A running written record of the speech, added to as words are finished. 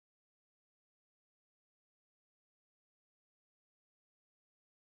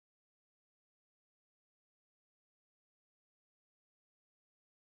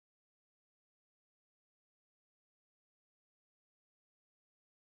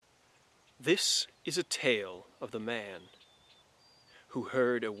This is a tale of the man who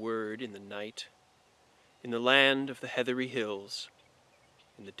heard a word in the night, in the land of the heathery hills,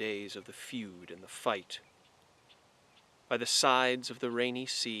 in the days of the feud and the fight, by the sides of the rainy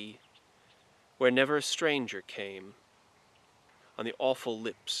sea, where never a stranger came. On the awful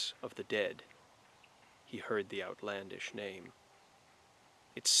lips of the dead he heard the outlandish name.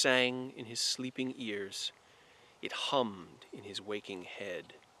 It sang in his sleeping ears, it hummed in his waking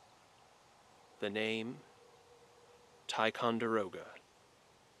head. The name, Ticonderoga,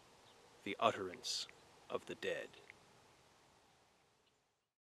 the utterance of the dead.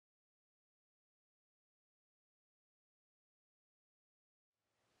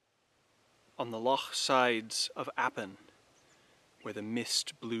 On the loch sides of Appin, where the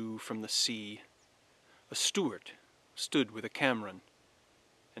mist blew from the sea, a Stuart stood with a Cameron.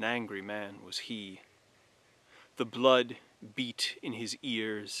 An angry man was he. The blood beat in his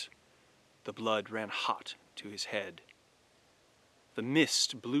ears, the blood ran hot to his head. The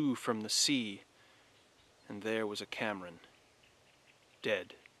mist blew from the sea, and there was a Cameron,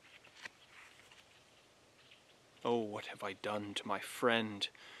 dead. Oh, what have I done to my friend?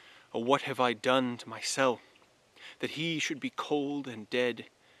 Oh, what have I done to myself, that he should be cold and dead,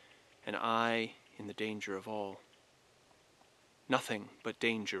 and I in the danger of all? Nothing but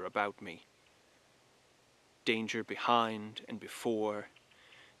danger about me. Danger behind and before,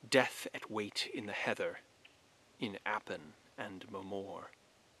 death at wait in the heather, in Appin and Mamore.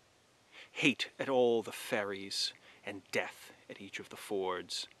 Hate at all the ferries, and death at each of the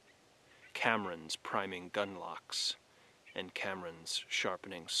fords. Camerons priming gunlocks, and Camerons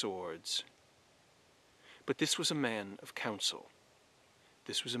sharpening swords. But this was a man of counsel.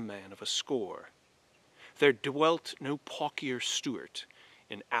 This was a man of a score. There dwelt no pawkier Stuart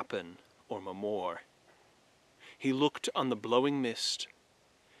in Appin or Mamore. He looked on the blowing mist,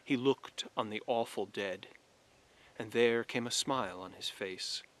 he looked on the awful dead, and there came a smile on his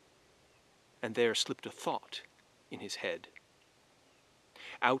face, and there slipped a thought in his head.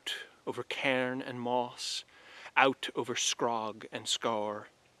 Out over cairn and moss, out over scrog and scar,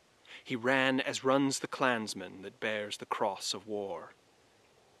 he ran as runs the clansman that bears the cross of war.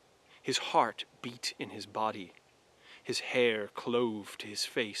 His heart beat in his body, his hair clove to his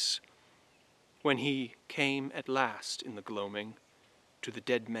face, when he came at last in the gloaming to the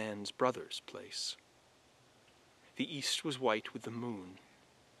dead man's brother's place. The east was white with the moon,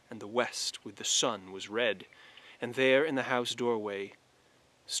 and the west with the sun was red, and there in the house doorway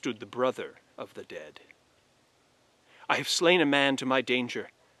stood the brother of the dead. I have slain a man to my danger,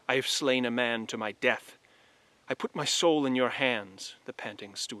 I have slain a man to my death. I put my soul in your hands, the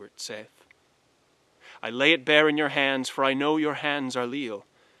panting Stuart saith. I lay it bare in your hands, for I know your hands are leal,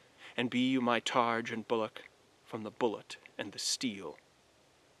 and be you my targe and bullock from the bullet and the steel.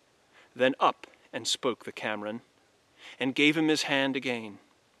 Then up and spoke the Cameron, and gave him his hand again.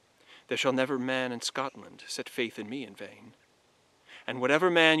 There shall never man in Scotland set faith in me in vain. And whatever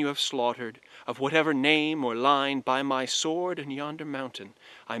man you have slaughtered, of whatever name or line, by my sword and yonder mountain,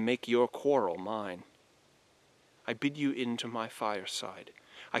 I make your quarrel mine. I bid you into my fireside,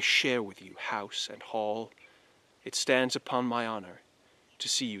 I share with you house and hall. It stands upon my honor to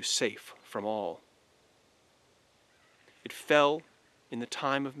see you safe from all. It fell in the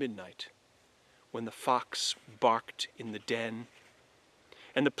time of midnight, when the fox barked in the den,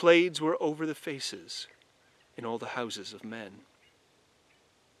 and the plaids were over the faces in all the houses of men,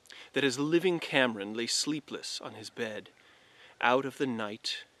 that as living Cameron lay sleepless on his bed, out of the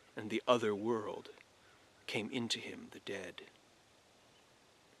night and the other world came into him the dead.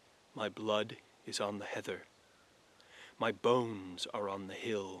 My blood is on the heather, my bones are on the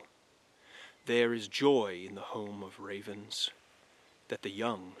hill. There is joy in the home of ravens, that the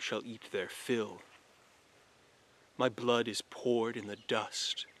young shall eat their fill. My blood is poured in the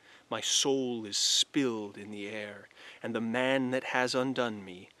dust, my soul is spilled in the air, and the man that has undone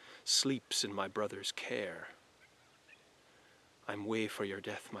me sleeps in my brother's care. I'm wae for your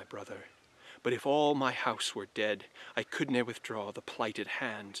death, my brother, but if all my house were dead, I could ne'er withdraw the plighted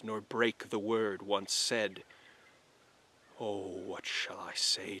hand, nor break the word once said. Oh, what shall I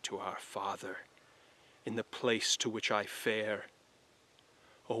say to our father in the place to which I fare?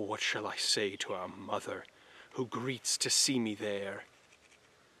 Oh, what shall I say to our mother who greets to see me there?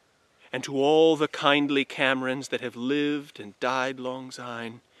 And to all the kindly Camerons that have lived and died long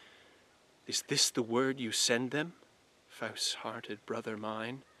syne, is this the word you send them, false-hearted brother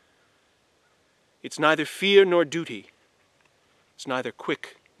mine? It's neither fear nor duty, it's neither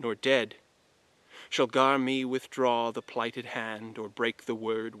quick nor dead, shall gar me withdraw the plighted hand or break the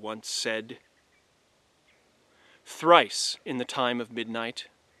word once said. Thrice in the time of midnight,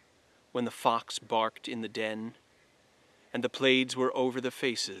 when the fox barked in the den, and the plaids were over the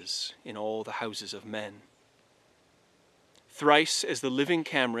faces in all the houses of men. Thrice as the living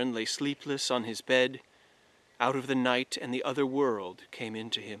Cameron lay sleepless on his bed, out of the night and the other world came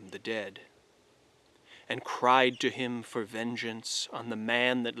into him the dead, and cried to him for vengeance on the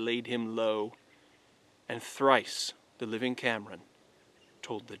man that laid him low, and thrice the living Cameron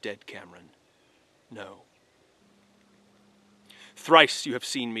told the dead Cameron no. Thrice you have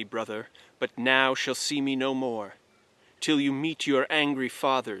seen me, brother, but now shall see me no more, till you meet your angry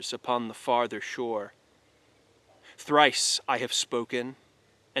fathers upon the farther shore. Thrice I have spoken,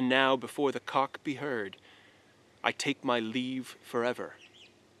 and now before the cock be heard, I take my leave forever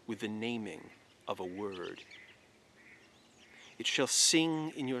with the naming of a word. It shall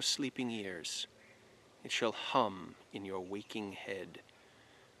sing in your sleeping ears, it shall hum in your waking head,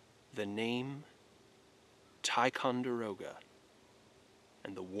 the name Ticonderoga,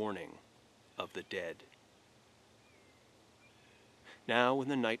 and the warning of the dead. Now when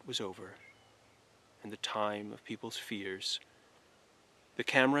the night was over, and the time of people's fears, the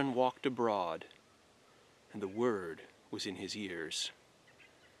Cameron walked abroad, and the word was in his ears.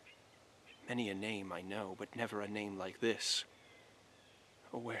 Many a name I know, but never a name like this.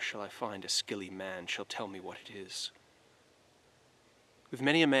 Oh, where shall I find a skilly man shall tell me what it is? With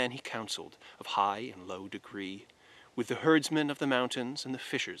many a man he counselled, of high and low degree, with the herdsmen of the mountains and the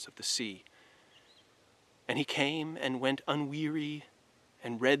fishers of the sea. And he came and went unweary,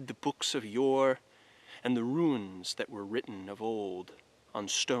 and read the books of yore, and the runes that were written of old on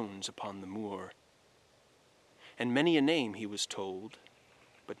stones upon the moor. And many a name he was told,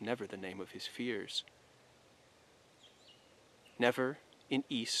 but never the name of his fears. Never in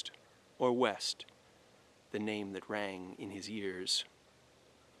east or west the name that rang in his ears.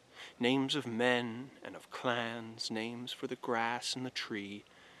 Names of men and of clans, names for the grass and the tree,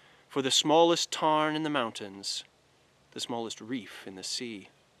 for the smallest tarn in the mountains, the smallest reef in the sea.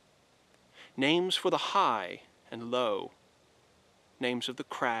 Names for the high and low, names of the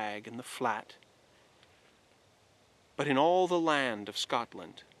crag and the flat. But in all the land of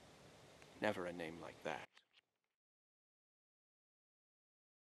Scotland, never a name like that.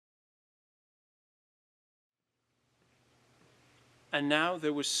 And now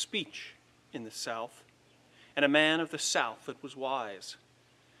there was speech in the south, and a man of the south that was wise,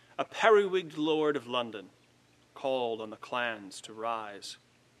 a periwigged lord of London, called on the clans to rise.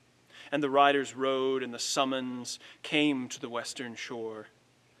 And the riders rode, and the summons came to the western shore,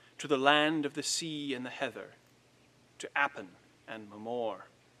 to the land of the sea and the heather, to Appin and Mamore.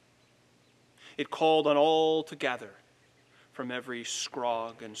 It called on all to gather, from every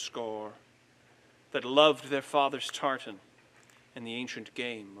scrog and score, that loved their father's tartan and the ancient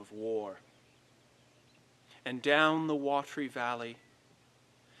game of war. And down the watery valley,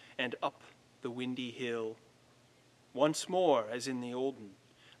 and up the windy hill, once more, as in the olden,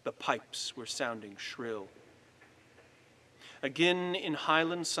 the pipes were sounding shrill. Again in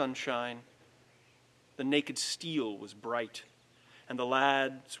Highland sunshine, the naked steel was bright, and the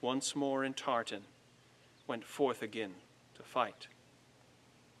lads, once more in tartan, went forth again to fight.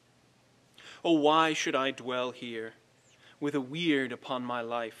 Oh, why should I dwell here, with a weird upon my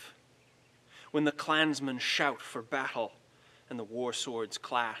life, when the clansmen shout for battle, and the war swords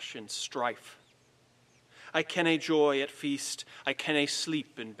clash in strife? I kenna joy at feast, I kenna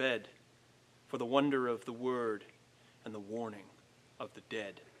sleep in bed, for the wonder of the word and the warning of the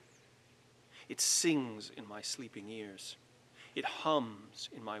dead. It sings in my sleeping ears, it hums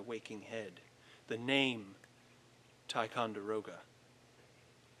in my waking head, the name Ticonderoga,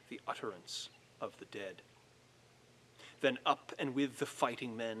 the utterance of the dead. Then up and with the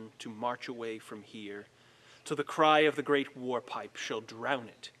fighting men to march away from here, till the cry of the great war pipe shall drown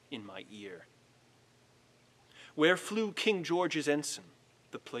it in my ear. Where flew King George's ensign?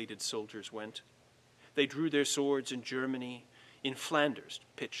 The plaided soldiers went. They drew their swords in Germany, in Flanders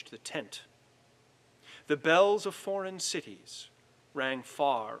pitched the tent. The bells of foreign cities rang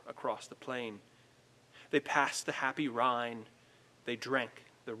far across the plain. They passed the happy Rhine, they drank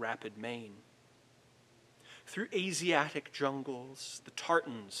the rapid Main. Through Asiatic jungles, the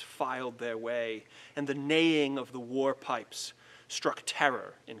tartans filed their way, and the neighing of the war pipes struck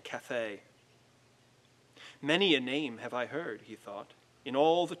terror in Cathay. Many a name have I heard, he thought, in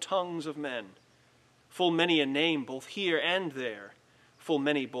all the tongues of men. Full many a name both here and there, full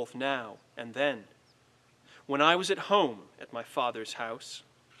many both now and then. When I was at home at my father's house,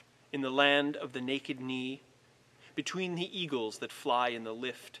 in the land of the naked knee, between the eagles that fly in the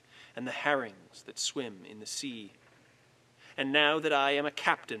lift and the herrings that swim in the sea. And now that I am a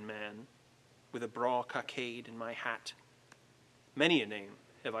captain man, with a braw cockade in my hat, many a name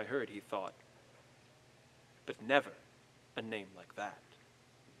have I heard, he thought, but never a name like that.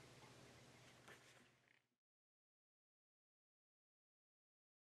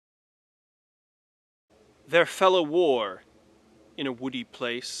 Their fellow war, in a woody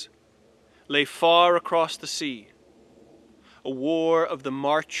place, lay far across the sea, a war of the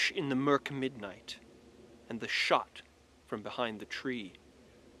march in the murk midnight, and the shot from behind the tree.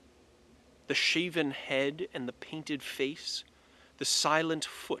 The shaven head and the painted face, the silent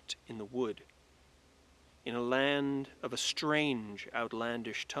foot in the wood, in a land of a strange,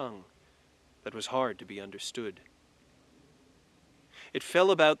 outlandish tongue that was hard to be understood. It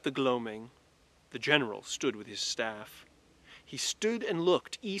fell about the gloaming. The general stood with his staff. He stood and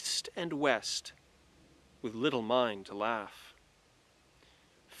looked east and west, with little mind to laugh.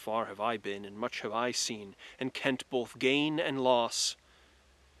 Far have I been, and much have I seen, and kent both gain and loss.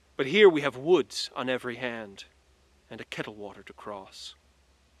 But here we have woods on every hand, and a kettle water to cross.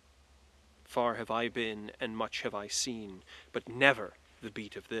 Far have I been, and much have I seen, but never the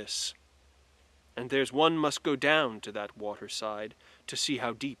beat of this. And there's one must go down to that waterside to see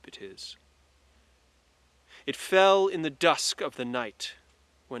how deep it is. It fell in the dusk of the night,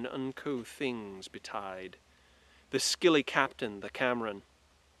 when unco things betide. The skilly captain, the Cameron,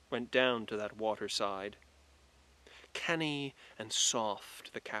 went down to that waterside. Canny and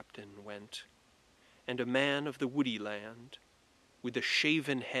soft the captain went, and a man of the woody land, with the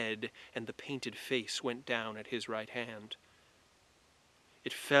shaven head and the painted face, went down at his right hand.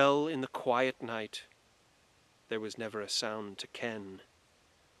 It fell in the quiet night. There was never a sound to ken,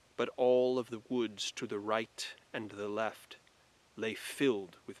 but all of the woods to the right and the left lay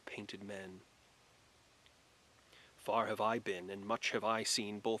filled with painted men. Far have I been, and much have I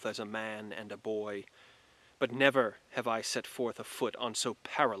seen, both as a man and a boy, but never have I set forth a foot on so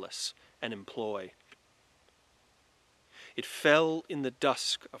perilous an employ. It fell in the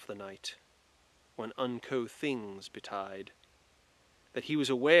dusk of the night, when unco things betide, that he was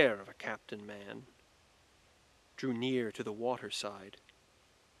aware of a captain man, drew near to the waterside.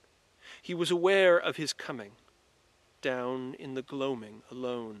 He was aware of his coming, down in the gloaming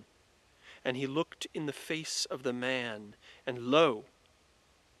alone, and he looked in the face of the man, and lo,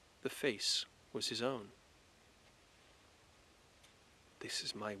 the face was his own. This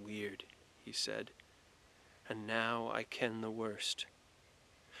is my weird, he said, and now I ken the worst.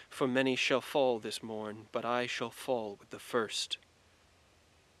 For many shall fall this morn, but I shall fall with the first.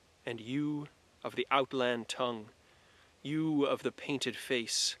 And you of the outland tongue, you of the painted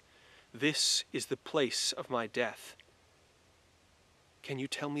face, this is the place of my death. Can you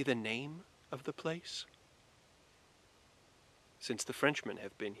tell me the name of the place? Since the Frenchmen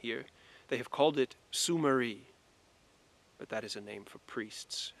have been here, they have called it Sous-Marie, but that is a name for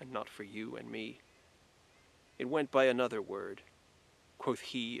priests, and not for you and me. It went by another word, quoth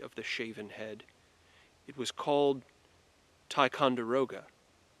he of the shaven head. It was called Ticonderoga,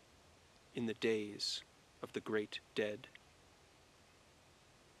 in the days of the great dead.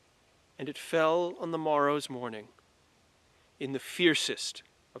 And it fell on the morrow's morning, in the fiercest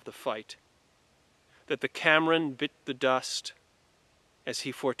of the fight, that the Cameron bit the dust, as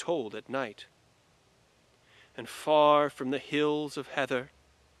he foretold at night. And far from the hills of heather,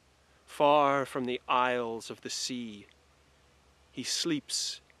 far from the isles of the sea, he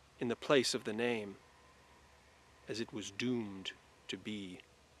sleeps in the place of the name, as it was doomed to be.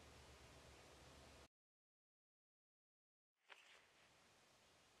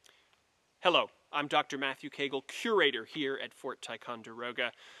 Hello, I'm Dr. Matthew Cagle, curator here at Fort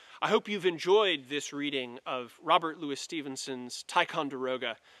Ticonderoga. I hope you've enjoyed this reading of Robert Louis Stevenson's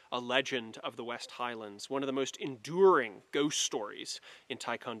Ticonderoga, A Legend of the West Highlands, one of the most enduring ghost stories in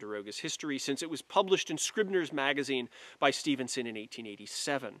Ticonderoga's history since it was published in Scribner's Magazine by Stevenson in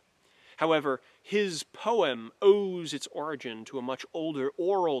 1887. However, his poem owes its origin to a much older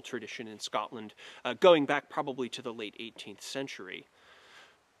oral tradition in Scotland, going back probably to the late 18th century.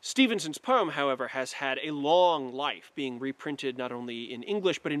 Stevenson's poem, however, has had a long life, being reprinted not only in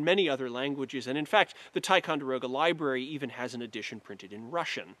English but in many other languages, and in fact, the Ticonderoga Library even has an edition printed in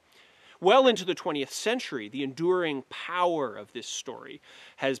Russian. Well into the 20th century, the enduring power of this story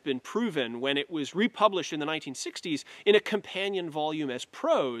has been proven when it was republished in the 1960s in a companion volume as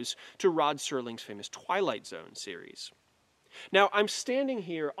prose to Rod Serling's famous Twilight Zone series. Now, I'm standing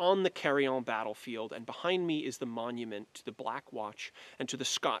here on the Carillon battlefield, and behind me is the monument to the Black Watch and to the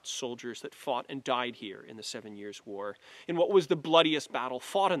Scots soldiers that fought and died here in the 7 Years' War, in what was the bloodiest battle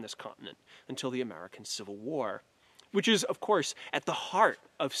fought on this continent until the American Civil War, which is, of course, at the heart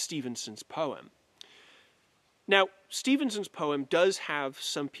of Stevenson's poem. Now, Stevenson's poem does have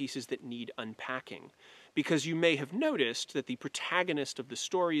some pieces that need unpacking, because you may have noticed that the protagonist of the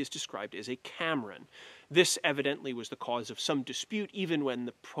story is described as a Cameron. This evidently was the cause of some dispute even when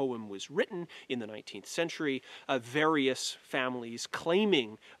the poem was written in the 19th century, various families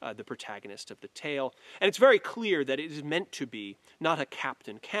claiming the protagonist of the tale. And it's very clear that it is meant to be not a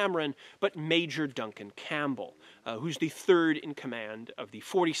Captain Cameron, but Major Duncan Campbell, who's the third in command of the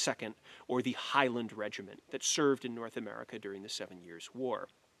 42nd, or the Highland Regiment, that served in North America during the 7 Years' War.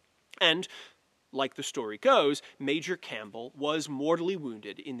 And like the story goes, Major Campbell was mortally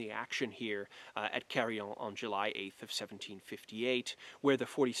wounded in the action here at Carillon on July 8th of 1758, where the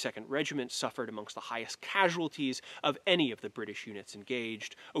 42nd Regiment suffered amongst the highest casualties of any of the British units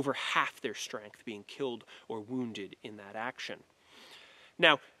engaged, over half their strength being killed or wounded in that action.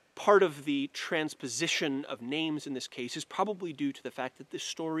 Now, part of the transposition of names in this case is probably due to the fact that this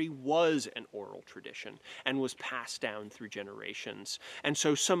story was an oral tradition and was passed down through generations, and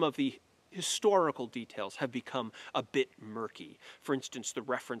so some of the historical details have become a bit murky. For instance, the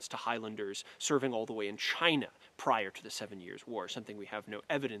reference to Highlanders serving all the way in China prior to the 7 Years' War, something we have no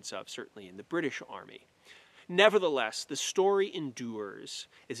evidence of, certainly in the British Army. Nevertheless, the story endures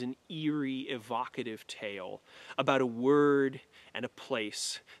as an eerie, evocative tale about a word and a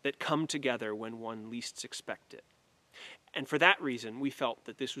place that come together when one least expects it. And for that reason, we felt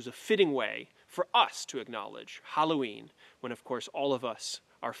that this was a fitting way for us to acknowledge Halloween, when of course all of us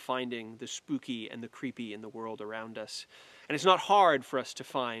are finding the spooky and the creepy in the world around us. And it's not hard for us to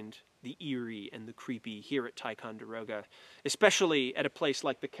find the eerie and the creepy here at Ticonderoga, especially at a place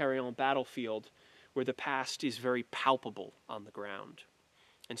like the Carillon battlefield, where the past is very palpable on the ground.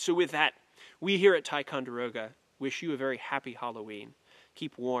 And so with that, we here at Ticonderoga wish you a very happy Halloween.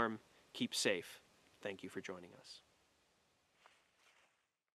 Keep warm, keep safe. Thank you for joining us.